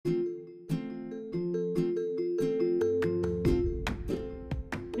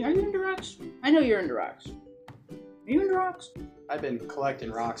I know you're into rocks. Are you into rocks? I've been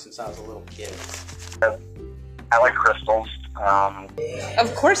collecting rocks since I was a little kid. I like crystals.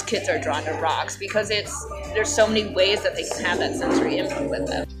 Of course kids are drawn to rocks because there's so many ways that they can have that sensory input with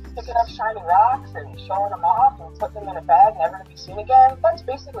them. Picking up shiny rocks and showing them off and putting them in a bag never to be seen again. That's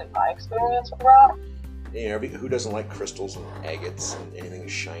basically my experience with rocks. You know, who doesn't like crystals and agates and anything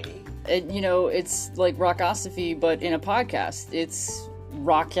shiny? It's like rockosophy, but in a podcast. It's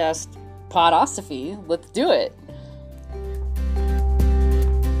Rockcast Podosophy. Let's do it.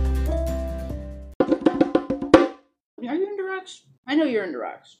 Are you into rocks? I know you're into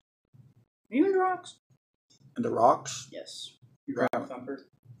rocks. Are you into rocks? Into rocks? Yes. You Rockthumpers?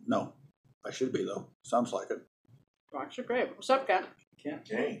 No. I should be, though. Sounds like it. Rocks are great. What's up, Ken?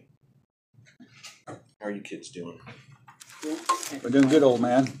 Okay. How are you kids doing? Cool. We're doing good, old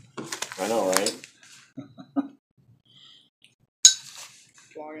man. I know, right?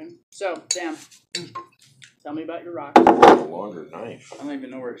 Vlogging. So, Sam, tell me about your rocks. A longer knife. I don't even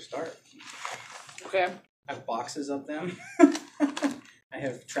know where to start. Okay. I have boxes of them. I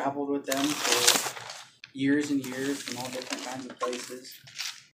have traveled with them for years and years from all different kinds of places.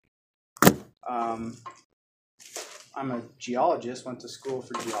 I'm a geologist, went to school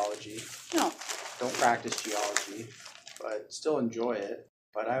for geology. No. Don't practice geology, but still enjoy it.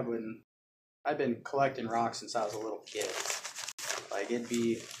 But I've been collecting rocks since I was a little kid. Like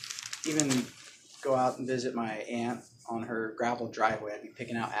even go out and visit my aunt on her gravel driveway. I'd be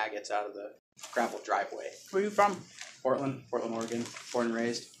picking out agates out of the gravel driveway. Where are you from? Portland, Oregon, born and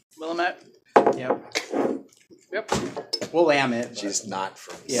raised. Willamette? Yep. Yep. Willamette. She's not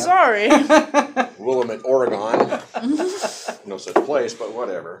from Yeah. Sorry. Willamette, Oregon. No such place, but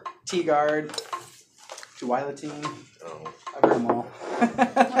whatever. T-Guard. Tuilatine. Oh. I've heard them all.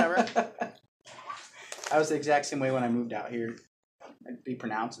 Whatever. I was the exact same way when I moved out here. I'd be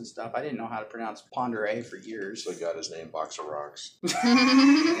pronouncing stuff. I didn't know how to pronounce Ponderay for years. So he got his name, Box of Rocks.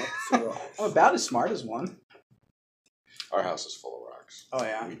 I'm about as smart as one. Our house is full of rocks. Oh,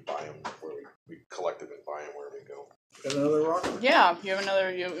 yeah. We buy them where we collect them and buy them where we go. Got another rock? Yeah. You have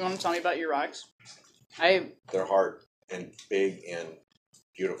another. You want to tell me about your rocks? They're hard and big and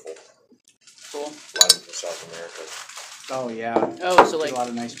beautiful. Cool. A lot of them from South America. Oh, yeah. Oh, so A lot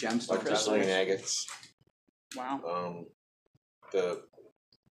of nice gemstones. Like Brazilian agates. Wow. Oh God.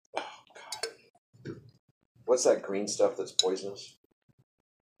 What's that green stuff that's poisonous?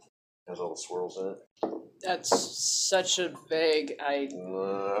 Has little swirls in it. That's such a vague.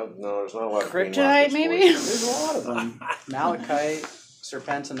 No, there's not a lot of green rock Kryptonite, that's maybe? poisonous. There's a lot of them. Malachite,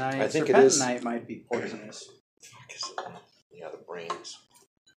 serpentinite. I think it is. Serpentinite might be poisonous. Fuck is it? Yeah, the brains.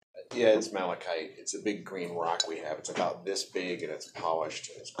 Yeah, it's malachite. It's a big green rock we have. It's about this big and it's polished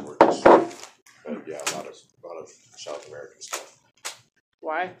and it's gorgeous. But yeah, a lot of South American stuff.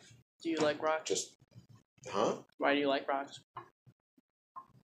 Why do you like rocks? Just, huh? Why do you like rocks?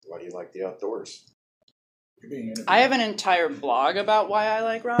 Why do you like the outdoors? I have an entire blog about why I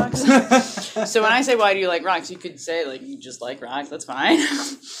like rocks. So when I say why do you like rocks, you could say like you just like rocks. That's fine.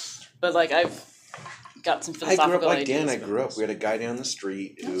 But like I've got some I philosophical grew up like ideas Dan. I about grew up. this. We had a guy down the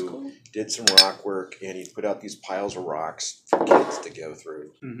street That's who cool. did some rock work, and he'd put out these piles of rocks for kids to go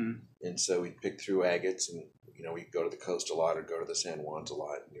through. Mm-hmm. And so we'd pick through agates, and we'd go to the coast a lot, or go to the San Juans a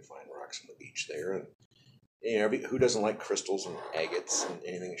lot, and you find rocks on the beach there. And who doesn't like crystals and agates and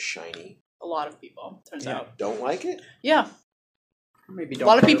anything shiny? A lot of people, turns out. Don't like it? Yeah, Maybe a don't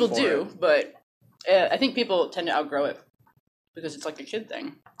lot of care people for do, it. but I think people tend to outgrow it because it's like a kid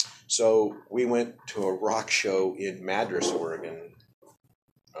thing. So we went to a rock show in Madras, Oregon,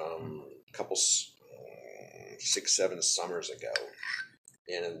 a couple 6-7 summers ago.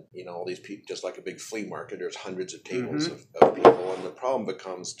 And, all these people, just like a big flea market, there's hundreds of tables of people. And the problem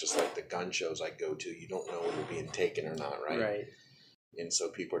becomes just like the gun shows I go to, you don't know when you're being taken or not, right? Right. And so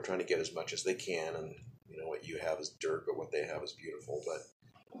people are trying to get as much as they can. And, what you have is dirt, but what they have is beautiful.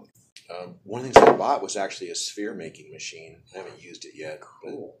 But one of the things I bought was actually a sphere making machine. I haven't used it yet.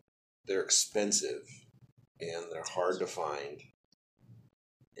 Cool. But they're expensive and they're hard to find.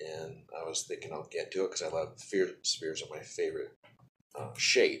 And I was thinking I'll get to it because I love spheres are my favorite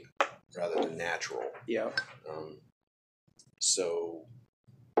shape rather than natural. Yeah. So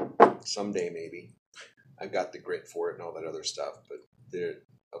someday maybe. I've got the grit for it and all that other stuff, but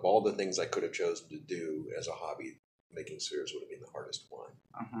of all the things I could have chosen to do as a hobby, making spheres would have been the hardest one.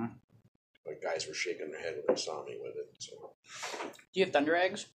 Uh-huh. Like guys were shaking their head when they saw me with it. So Do you have thunder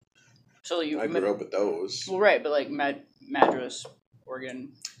eggs? So I grew up with those. Well, right, but like Madras,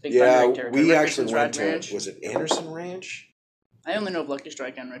 Oregon, big Yeah, thunder egg territory. we Richardson's actually went Ranch. to, was it Anderson Ranch? I only know of Lucky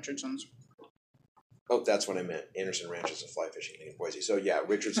Strike and Richardson's. Oh, that's what I meant. Anderson Ranch is a fly fishing thing in Boise. So yeah,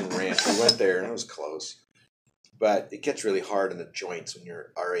 Richardson Ranch. We went there and it was close. But it gets really hard in the joints when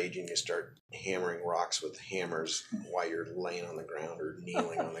you're our age and you start hammering rocks with hammers while you're laying on the ground or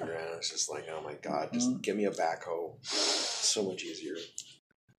kneeling on the ground. It's just like, oh my God, just give me a backhoe. It's so much easier.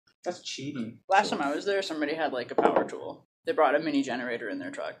 That's cheating. Last time I was there, somebody had like a power tool. They brought a mini generator in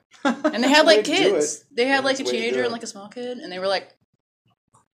their truck. And they had like kids. They had like a teenager and like a small kid. And they were like,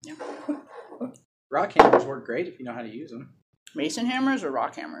 yeah. Rock hammers work great if you know how to use them. Mason hammers or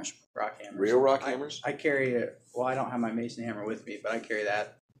rock hammers? Rock hammers. Real rock hammers? I carry it. Well, I don't have my mason hammer with me, but I carry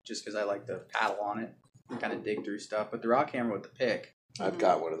that just because I like to paddle on it and kind of dig through stuff. But the rock hammer with the pick. I've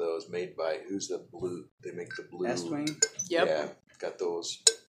got one of those made by, who's the blue? They make the blue. S-Wing? Yep. Yeah, got those.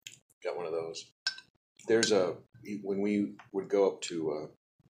 Got one of those. When we would go up to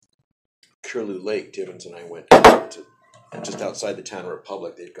Curlew Lake, Tibbins and I went to just outside the town of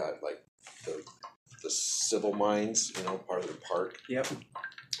Republic. They've got like the civil mines, part of the park. Yep.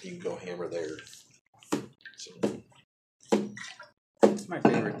 You can go hammer there. So, It's my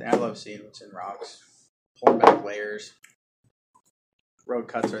favorite thing. I love seeing what's in rocks. Pulling back layers. Road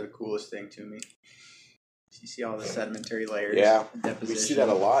cuts are the coolest thing to me. You see all the sedimentary layers. yeah, Deposition. we see that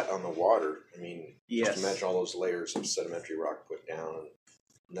a lot on the water. I mean, Yes. just imagine all those layers of sedimentary rock put down, and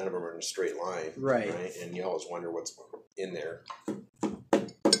none of them are in a straight line. Right. And you always wonder what's in there.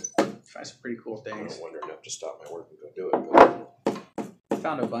 Find some pretty cool I things. don't wonder enough to stop my work and go do it. But I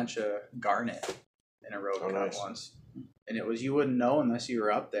found a bunch of garnet in a road cut nice. once. And you wouldn't know unless you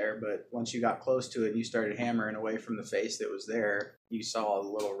were up there, but once you got close to it and you started hammering away from the face that was there, you saw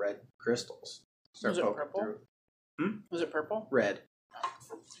little red crystals. Was it poking purple? through. Was it purple? Red.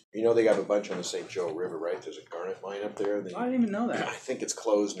 they got a bunch on the St. Joe River, right? There's a garnet mine up there. I didn't even know I that. think it's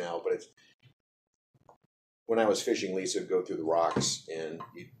closed now, but when I was fishing, Lisa would go through the rocks, and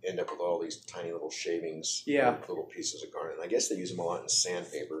you'd end up with all these tiny little shavings, Yeah. little pieces of garnet. And I guess they use them a lot in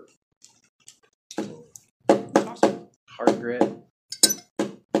sandpaper. Awesome. Hard grit.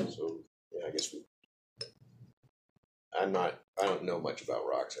 So yeah, I guess I don't know much about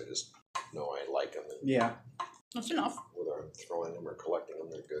rocks. I just know I like them, and Yeah. That's enough. whether I'm throwing them or collecting them,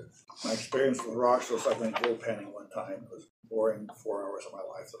 they're good. My experience with rocks was I went bull panning one time. It was boring 4 hours of my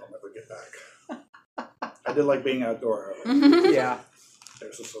life that I'll never get back. I did like being outdoor. However. Yeah.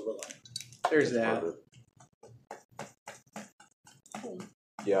 There's a silver line. There's It's that. harder.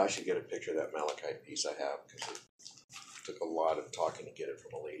 Yeah, I should get a picture of that malachite piece I have, because it took a lot of talking to get it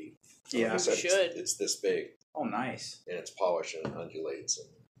from a lady. Yeah. Like I said, should. It's this big, Oh, nice. and it's polished and undulates, and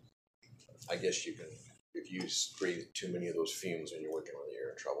I guess you can, if you breathe too many of those fumes when you're working on it, you're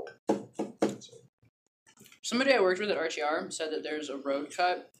in trouble. So, Somebody I worked with at RTR said that there's a road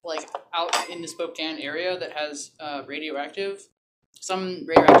cut like out in the Spokane area that has some radioactive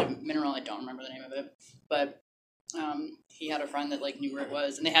mineral. I don't remember the name of it, but he had a friend that like knew where it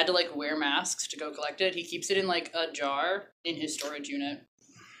was, and they had to like wear masks to go collect it. He keeps it in like a jar in his storage unit.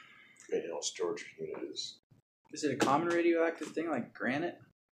 storage unit is. Is it a common radioactive thing like granite?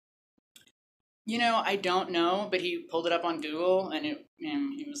 I don't know, but he pulled it up on Google, and he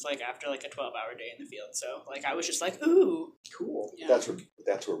was like after like a 12-hour day in the field. So like I was just like, ooh, Cool. yeah. That's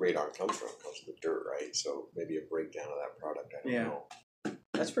where radon comes from. It comes from the dirt, right? So maybe a breakdown of that product. I don't Yeah. know.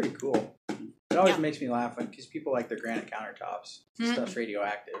 That's pretty cool. It always Yeah. makes me laugh because people like their granite countertops. Stuff's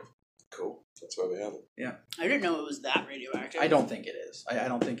radioactive. Cool. That's why we have it. I didn't know it was that radioactive. I don't think it is. I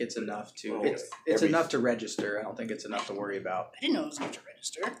don't think it's enough to. Oh, It's enough to register. I don't think it's enough to worry about. I didn't know it was enough to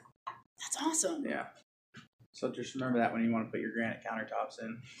register. That's awesome. Yeah. So just remember that when you want to put your granite countertops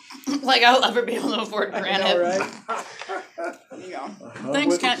in. Like I'll ever be able to afford I granite. know, right? There you go. Uh-huh.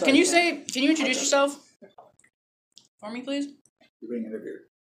 Thanks, Ken. Can you introduce yourself for me, please? You're being interviewed.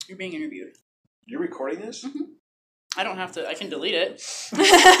 You're being interviewed. You're recording this? I don't have to. I can delete it.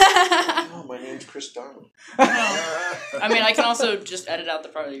 Oh, my name's Chris Darling. I mean, I can also just edit out the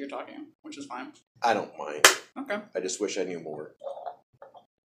part that you're talking, which is fine. I don't mind. Okay. I just wish I knew more.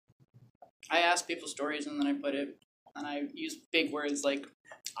 I ask people stories and then I put it, and I use big words like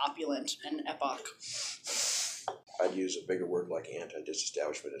opulent and epoch. I'd use a bigger word like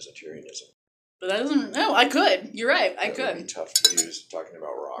anti-disestablishmentarianism. But that doesn't. No, I could. You're right. I That would be could. tough to use talking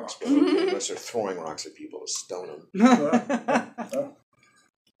about rocks, but unless they're throwing rocks at people to stone them.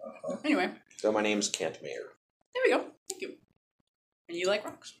 Anyway, So my name's Kent Mayer. there we go. Thank you. And you like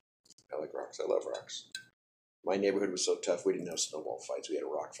rocks? I like rocks. I love rocks. My neighborhood was so tough we didn't have snowball fights. We had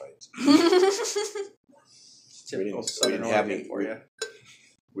rock fights. Typical we Southern didn't have Oregon any. for you.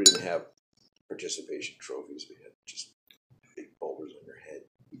 We didn't have participation trophies. We had just big boulders on your head.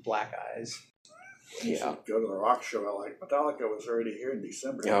 Black eyes. You should go to the rock show. Like Metallica was already here in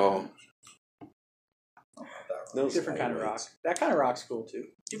December. Oh. Those Different kind of rock. lightweights. That kind of rock's cool too.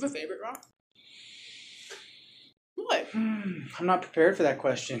 Do you have a favorite rock? What? I'm not prepared for that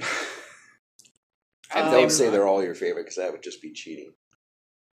question. Don't say they're all your favorite because that would just be cheating.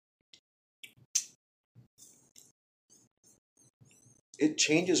 It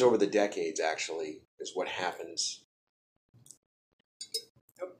changes over the decades, actually, is what happens.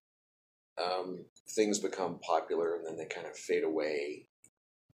 Things become popular and then they kind of fade away.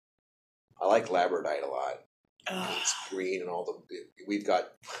 I like labradorite a lot. It's green and all the. We've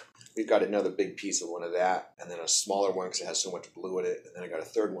got another big piece of one of that, and then a smaller one because it has so much blue in it, and then I got a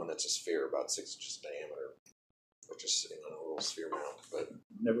third one that's a sphere about 6 inches diameter, or just sitting on a little sphere mount. But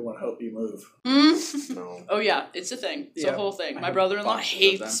Never want to help you move. no, Oh yeah, it's a thing. It's Yeah, a whole thing. I My have brother-in-law boxes of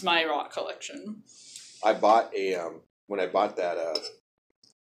hates them. my rock collection. I bought when I bought that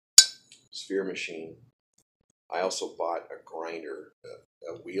sphere machine. I also bought a grinder,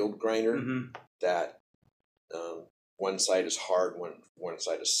 a wheeled grinder Mm-hmm. that one side is hard, one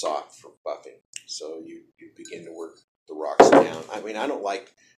side is soft for buffing. So you begin to work the rocks down. I mean, I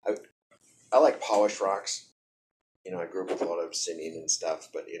like polished rocks. You know, I grew up with a lot of obsidian and stuff,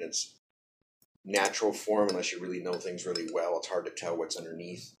 but in its natural form, unless you really know things really well, it's hard to tell what's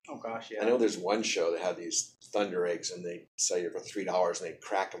underneath. Oh gosh, yeah. I know there's one show that had these thunder eggs, and they sell you for $3, and they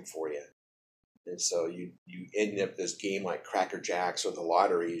crack them for you. And so you end up this game like Cracker Jacks or the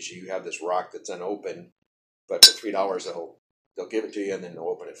lotteries. You have this rock that's unopened, but for $3 they'll give it to you, and then they'll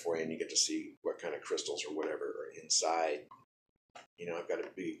open it for you, and you get to see what kind of crystals or whatever are inside. You know, I've got a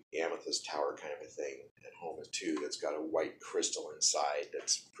big amethyst tower kind of a thing at home too that's got a white crystal inside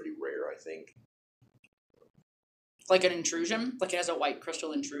that's pretty rare, I think. Like an intrusion? Like it has a white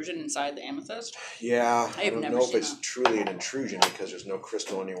crystal intrusion inside the amethyst? Yeah, I I have don't never know if seen it's that. truly an intrusion because there's no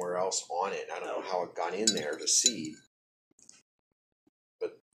crystal anywhere else on it. I don't know how it got in there to see,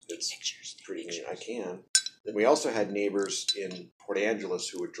 but it's pretty neat. I can. Then we also had neighbors in Port Angeles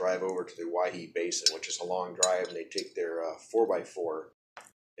who would drive over to the Waihee Basin, which is a long drive, and they'd take their 4x4,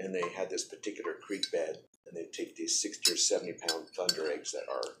 and they had this particular creek bed, and they'd take these 60 or 70 pound thunder eggs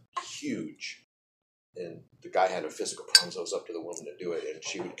that are huge. And the guy had a physical problem, so it was up to the woman to do it. And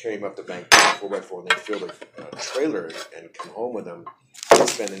she would carry him up the bank 4x4, and they'd fill the trailer and come home with them and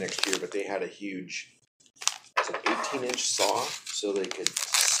spend the next year. But they had a huge, it was an 18-inch saw, so they could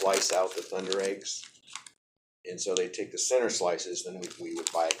slice out the thunder eggs. And so they'd take the center slices, then we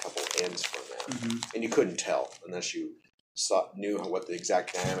would buy a couple ends from them. Mm-hmm. And you couldn't tell unless you knew what the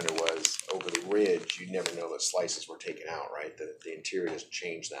exact diameter was over the ridge. You'd never know that slices were taken out, right? The interior doesn't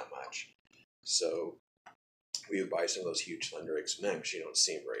change that much. So we would buy some of those huge thunder eggs from them because you don't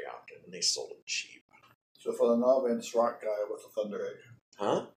see them very often, and they sold them cheap. So for the novice rock guy, what's a thunder egg?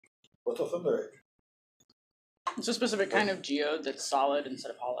 Huh? What's a thunder egg? It's a specific kind of geode that's solid instead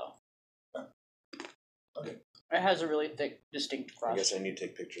of hollow. Okay. It has a really thick, distinct I crust. guess I need to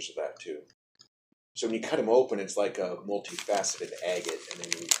take pictures of that too. So when you cut them open, it's like a multifaceted agate, and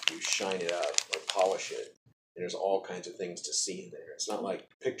then you shine it up or polish it. And there's all kinds of things to see in there. It's not like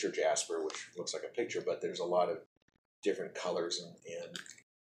picture jasper, which looks like a picture, but there's a lot of different colors and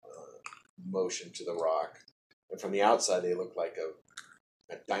motion to the rock. And from the outside, they look like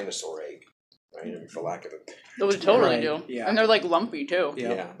a dinosaur egg, right? I mean, for lack of a... Those totally Right, do. yeah. And they're like lumpy too.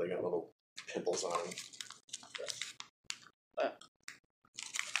 Yeah. Yeah, they got little pimples on them.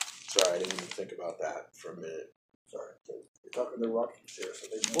 Sorry, I didn't even think about that for a minute. Sorry. You're talking to Rockies here, so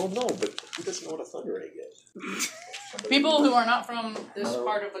they Well, no, but who doesn't know what a thunder egg is? People who are not from this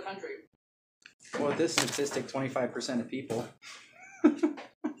part of the country. Well, with this statistic, 25% of people.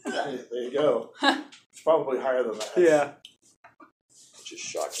 There you go. It's probably higher than that. Yeah. Which is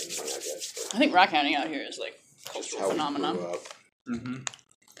shocking, I guess. I think rock hounding out here is like But just cultural how we phenomenon. grew up. Mm-hmm.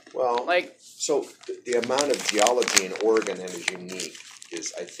 Well, Like, so the amount of geology in Oregon that is unique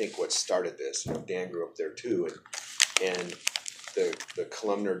is, I think, what started this. You know, Dan grew up there too, and the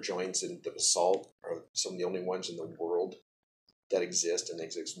columnar joints in the basalt are some of the only ones in the world that exist, and they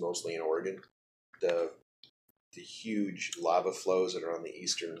exist mostly in Oregon. The huge lava flows that are on the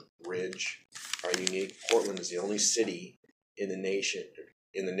eastern ridge are unique. Portland is the only city in the nation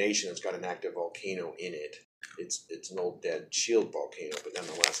that's got an active volcano in it. It's an old dead shield volcano, but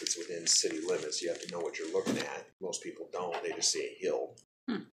nonetheless it's within city limits. You have to know what you're looking at. Most people don't. They just see a hill.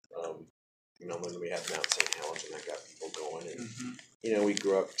 You know, when we had Mount St. Helens, and that got people going. And you know, we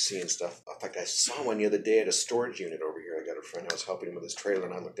grew up seeing stuff. In fact, I saw one the other day at a storage unit over here. I got a friend. I was helping him with his trailer,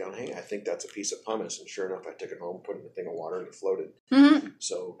 and I looked down. Hey, I think that's a piece of pumice. And sure enough, I took it home, put it in a thing of water, and it floated. mm-hmm.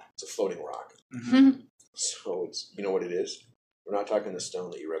 So it's a floating rock. Mm-hmm. So it's, you know what it is? We're not talking the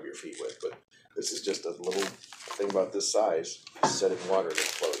stone that you rub your feet with, but This is just a little thing about this size. You set it in water and it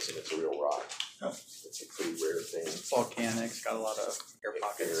floats, and it's a real rock. Oh. It's a pretty rare thing. It's volcanic. It's got a lot of air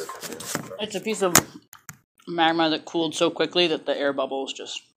pockets. It's a piece of magma that cooled so quickly that the air bubbles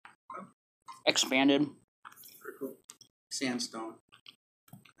just expanded. Pretty cool. Sandstone.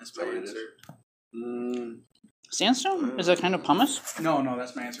 That's my Is that what it answer. Sandstone? Is that kind of pumice? No,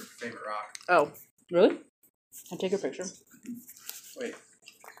 that's my answer for favorite rock. Oh, really? I'll take a picture. Wait.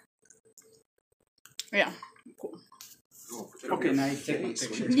 Yeah. Cool. Okay, now you take a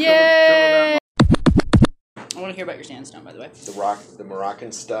picture. Yay! I want to hear about your sandstone, by the way. The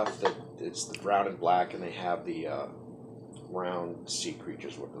Moroccan stuff, it's the brown and black, and they have the round sea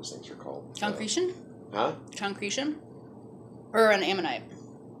creatures, what those things are called. Concretion? Huh? Concretion? Or an ammonite?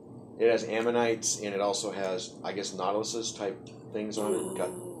 It has ammonites, and it also has, I guess, nautiluses type things on it.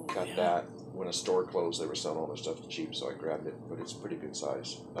 Got that. When a store closed, they were selling all their stuff cheap, so I grabbed it, but it's pretty good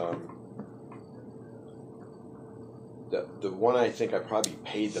size. The one I think I probably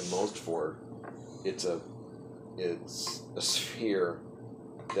paid the most for, it's a sphere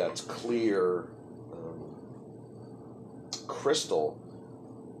that's clear crystal,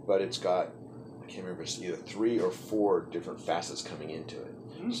 but it's got, I can't remember, it's either 3 or 4 different facets coming into it.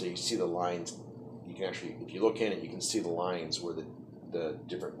 So you see the lines. You can actually, if you look in it, you can see the lines where the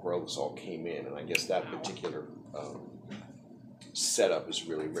different growths all came in, and I guess that particular setup is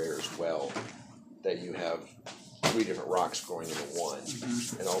really rare as well. That you have 3 different rocks growing into one,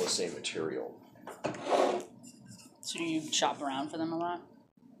 and all the same material. So do you shop around for them a lot?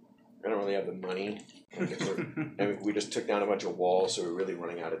 I don't really have the money. And we just took down a bunch of walls, so we're really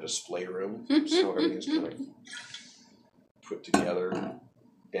running out of display room. So everything's kind of put together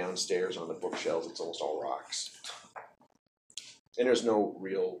downstairs on the bookshelves. It's almost all rocks. And there's no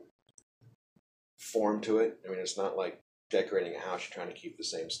real form to it. I mean, it's not like decorating a house. You're trying to keep the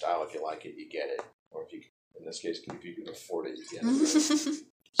same style. If you like it, you get it. Or if you, in this case, if you can afford it, you get it.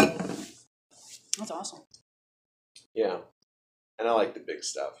 Right? That's awesome. Yeah. And I like the big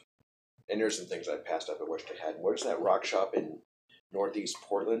stuff. And there's some things I passed up I wished I had. Where's that rock shop in Northeast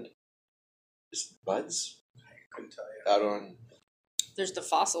Portland? Is it Bud's? I couldn't tell you. Out on... There's the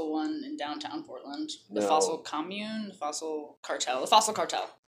fossil one in downtown Portland. The No. fossil commune, the fossil cartel.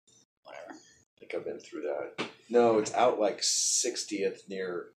 Whatever. I think I've been through that. No, it's out like 60th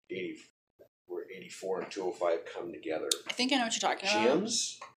near 80, where 84 and 205 come together. I think I know what you're talking about.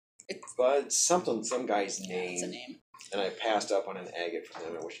 Jim's? But something, some guy's name. That's a name. And I passed up on an agate from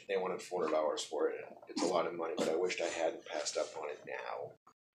them. I wish they wanted $400 for it. And it's a lot of money, but I wished I hadn't passed up on it now.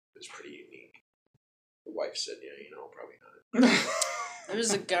 It's pretty unique. The wife said, yeah, probably not. There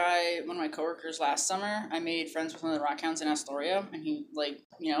was a guy, one of my coworkers last summer. I made friends with one of the rock hounds in Astoria, and he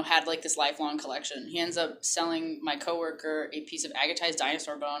had this lifelong collection. He ends up selling my coworker a piece of agatized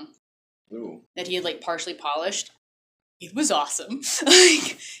dinosaur bone. Ooh. That he had partially polished. It was awesome.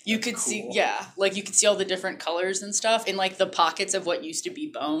 You could see, you could see all the different colors and stuff in the pockets of what used to be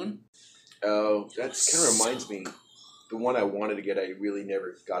bone. Oh, that kind of reminds me. The one I wanted to get, I really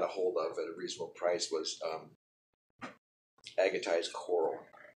never got a hold of at a reasonable price was agatized coral.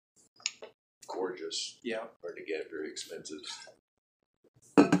 Gorgeous. Yeah. Hard to get, very expensive.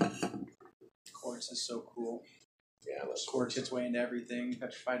 Quartz is so cool. Yeah, that's Quartz its way into everything.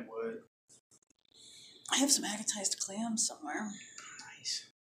 Petrified wood. I have some agatized clams somewhere. Nice.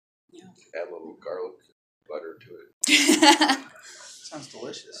 Yeah. Add a little garlic butter to it. Sounds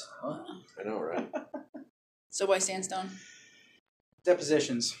delicious. Huh? I know, right? So why sandstone?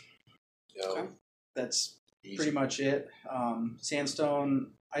 Depositions. Okay. That's Easy. pretty much it.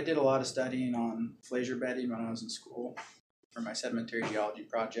 Sandstone, I did a lot of studying on glacier bedding when I was in school for my sedimentary geology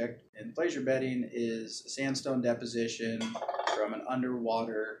project. And glacier bedding is a sandstone deposition from an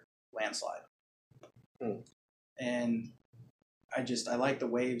underwater landslide. And I like the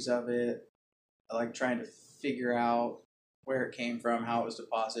waves of it. I like trying to figure out where it came from, how it was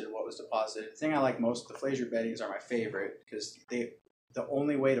deposited, what was deposited. The thing I like most, the glacier beddings are my favorite because the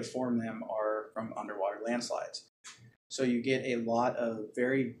only way to form them are from underwater landslides. So you get a lot of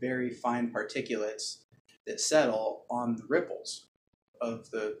very, very fine particulates that settle on the ripples of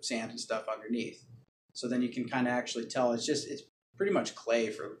the sand and stuff underneath. So then you can kind of actually tell it's pretty much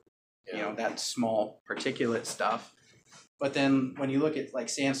clay for that small particulate stuff. But then when you look at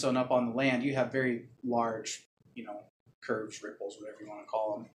sandstone up on the land, you have very large, curves, ripples, whatever you want to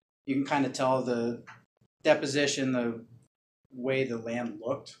call them. You can kind of tell the deposition, the way the land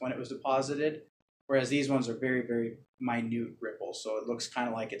looked when it was deposited, whereas these ones are very, very minute ripples. So it looks kind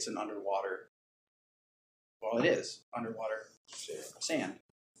of like it's an underwater. Well, it is underwater sand.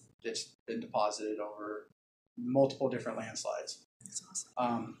 It's been deposited over multiple different landslides. That's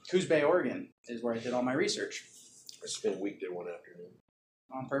awesome. Coos Bay, Oregon is where I did all my research. I spent a week there one afternoon.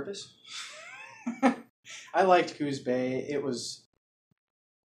 On purpose? I liked Coos Bay. It was,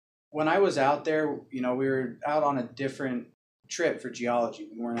 when I was out there, we were out on a different trip for geology.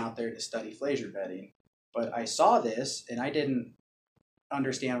 We weren't out there to study glacier bedding. But I saw this, and I didn't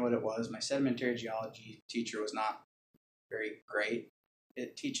understand what it was. My sedimentary geology teacher was not very great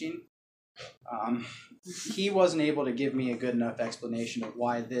at teaching. He wasn't able to give me a good enough explanation of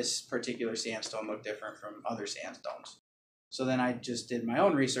why this particular sandstone looked different from other sandstones. So then I just did my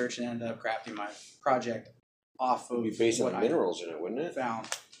own research and ended up crafting my project off of It'd be based on what minerals in it, wouldn't I it? found.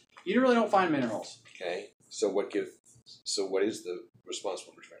 You really don't find minerals. Okay. So what is the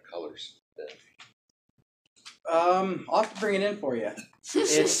responsible for different colors then? I'll have to bring it in for you.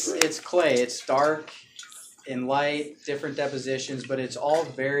 It's clay. It's dark and light, different depositions, but it's all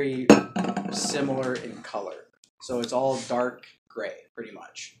very similar in color. So it's all dark gray, pretty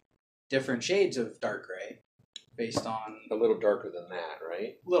much. Different shades of dark gray, based on A little darker than that,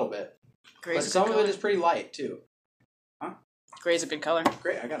 right? a little bit. Gray's But a good some of color. it is pretty light too. Gray's a good color.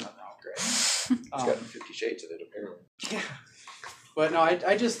 Great, I got nothing wrong with gray. It's got 50 shades of it, apparently. Yeah. But no,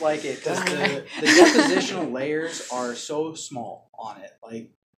 I just like it because the depositional layers are so small on it.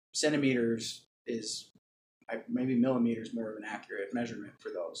 Like centimeters is maybe millimeters more of an accurate measurement for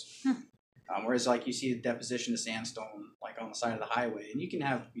those. Whereas like you see the deposition of sandstone like on the side of the highway, and you can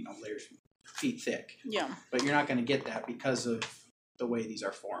have layers feet thick, Yeah. but you're not going to get that because of the way these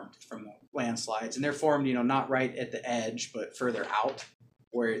are formed from the landslides, and they're formed not right at the edge but further out,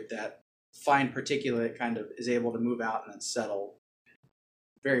 where that fine particulate kind of is able to move out and then settle.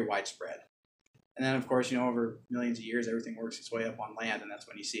 Very widespread. And then, of course, over millions of years, everything works its way up on land, and that's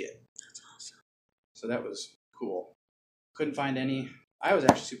when you see it. That's awesome. So that was cool. Couldn't find any. I was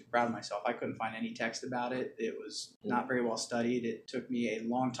actually super proud of myself. I couldn't find any text about it. It was not very well studied. It took me a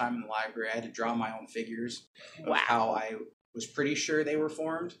long time in the library. I had to draw my own figures of how I was pretty sure they were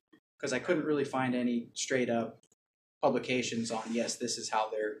formed, because I couldn't really find any straight up publications on, yes, this is how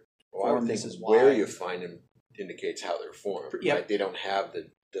they're Well, I formed. would think This is where why. you find them indicates how they're formed. Yep. Right? They don't have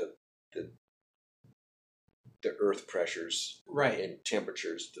the earth pressures Right. and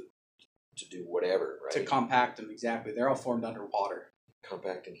temperatures to do whatever, right? To compact them, exactly. They're all formed underwater.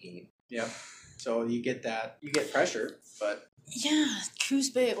 Compact and heat. Yep. So you get that. You get pressure, but Yeah, Coos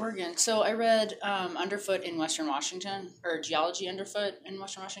Bay, Oregon. So I read Underfoot in Western Washington, or Geology Underfoot in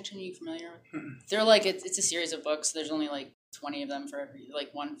Western Washington. Are you familiar with? They're like it's a series of books. There's only like 20 of them for every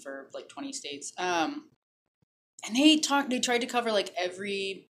one for like 20 states. And they tried to cover like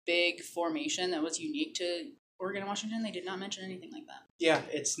every big formation that was unique to Oregon and Washington. They did not mention anything like that. yeah,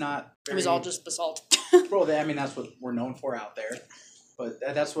 it's not. It was all just basalt. Well, that's what we're known for out there. But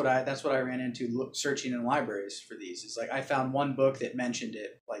that's what I ran into searching in libraries for these. It's like I found one book that mentioned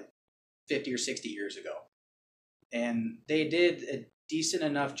it like 50 or 60 years ago, and they did a decent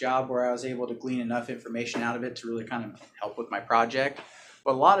enough job where I was able to glean enough information out of it to really kind of help with my project.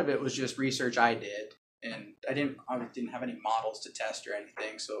 But a lot of it was just research I did, and I didn't have any models to test or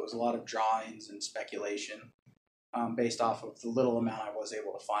anything, so it was a lot of drawings and speculation based off of the little amount I was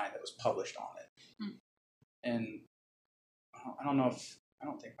able to find that was published on it. And I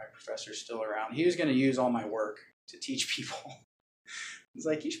don't think my professor's still around. He was going to use all my work to teach people. He's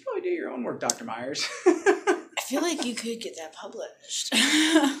like, you should probably do your own work, Dr. Myers. I feel like you could get that published.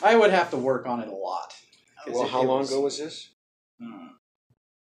 I would have to work on it a lot. Well, how long ago was this?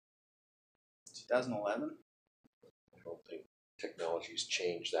 2011. I don't think technology's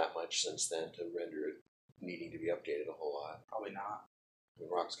changed that much since then to render it needing to be updated a whole lot. Probably not. The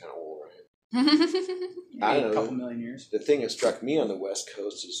rock's kind of old, right? Maybe I don't a know. couple million years. The thing that struck me on the West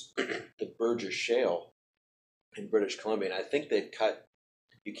Coast is the Burgess Shale in British Columbia. And I think they've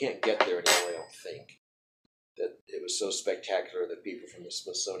you can't get there anymore, I don't think. That it was so spectacular that people from the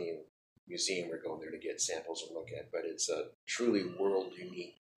Smithsonian Museum were going there to get samples and look at. But it's a truly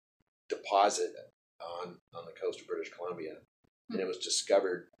world-unique deposit on the coast of British Columbia. And it was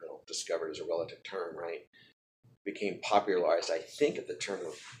discovered is a relative term, right? Became popularized, I think, at the turn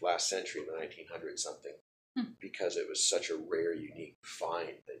of last century, in the 1900s something, because it was such a rare, unique find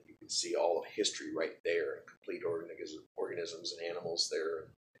that you could see all of history right there, complete organisms and animals there.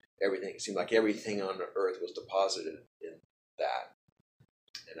 Everything, it seemed like everything on the earth was deposited in that.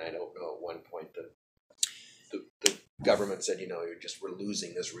 And I don't know, at one point the government said, we're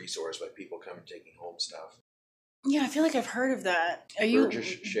losing this resource by people coming taking home stuff. Yeah, I feel like I've heard of that. Burgess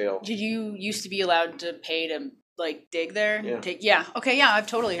Shale. Did you used to be allowed to pay to dig there? Yeah. Okay, yeah, I've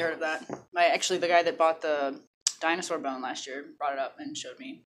totally heard of that. The guy that bought the dinosaur bone last year brought it up and showed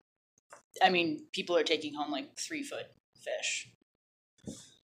me. I mean, people are taking home like 3-foot fish.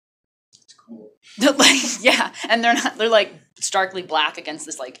 It's cool. Yeah, and they're like starkly black against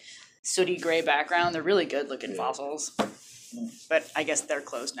this like sooty gray background. They're really good looking fossils. But I guess they're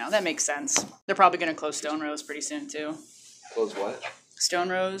closed now. That makes sense. They're probably going to close Stone Rose pretty soon too. Close what? Stone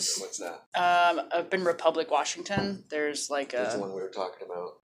Rose. What's that? Up in Republic, Washington. There's like That's the one we were talking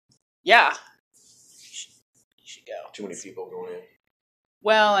about. Yeah. You should go. Too many people going in.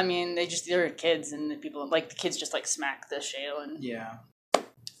 Well, I mean, they're kids, and the kids just like smack the shale, and Yeah.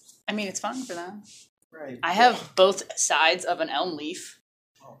 I mean, it's fun for them. Right. I have both sides of an elm leaf.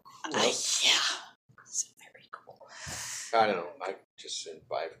 Oh, Yeah. It's very cool. I don't know. I just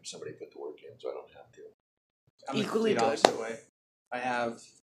buy from somebody who put the work in, so I don't have to. I'm the Equally complete good. opposite way. I have a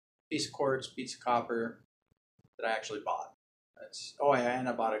piece of quartz, piece of copper that I actually bought. And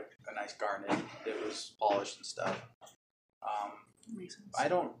I bought a nice garnet that was polished and stuff. Makes sense. I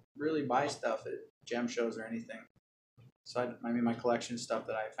don't really buy stuff at gem shows or anything. So my collection is stuff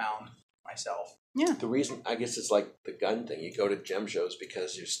that I found myself. Yeah. The reason, I guess, it's like the gun thing. You go to gem shows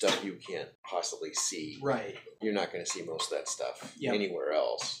because there's stuff you can't possibly see. Right. You're not going to see most of that stuff Yep. anywhere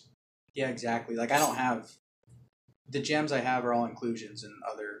else. Yeah, exactly. Like I don't have the gems I have are all inclusions in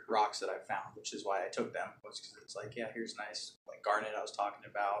other rocks that I found, which is why I took them. Was because it's like, yeah, here's nice like garnet I was talking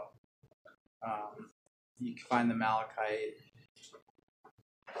about. You can find the malachite,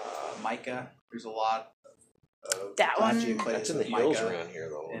 mica. There's a lot of That one? plagioclase That's in the with hills mica around here,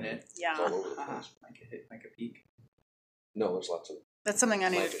 though. in it. It's all over the place. Mica Peak. No, there's lots of That's something I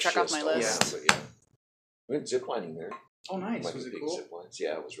need mica to check off my schist all list. around, but yeah. We went ziplining there. Oh, nice. Mica Was it Peak cool? ziplines.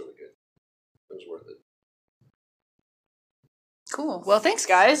 Yeah, it was really good. It was worth it. Cool. Well, thanks,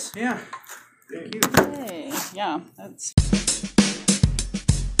 guys. Yeah. Thank you. Hey, yeah, that's.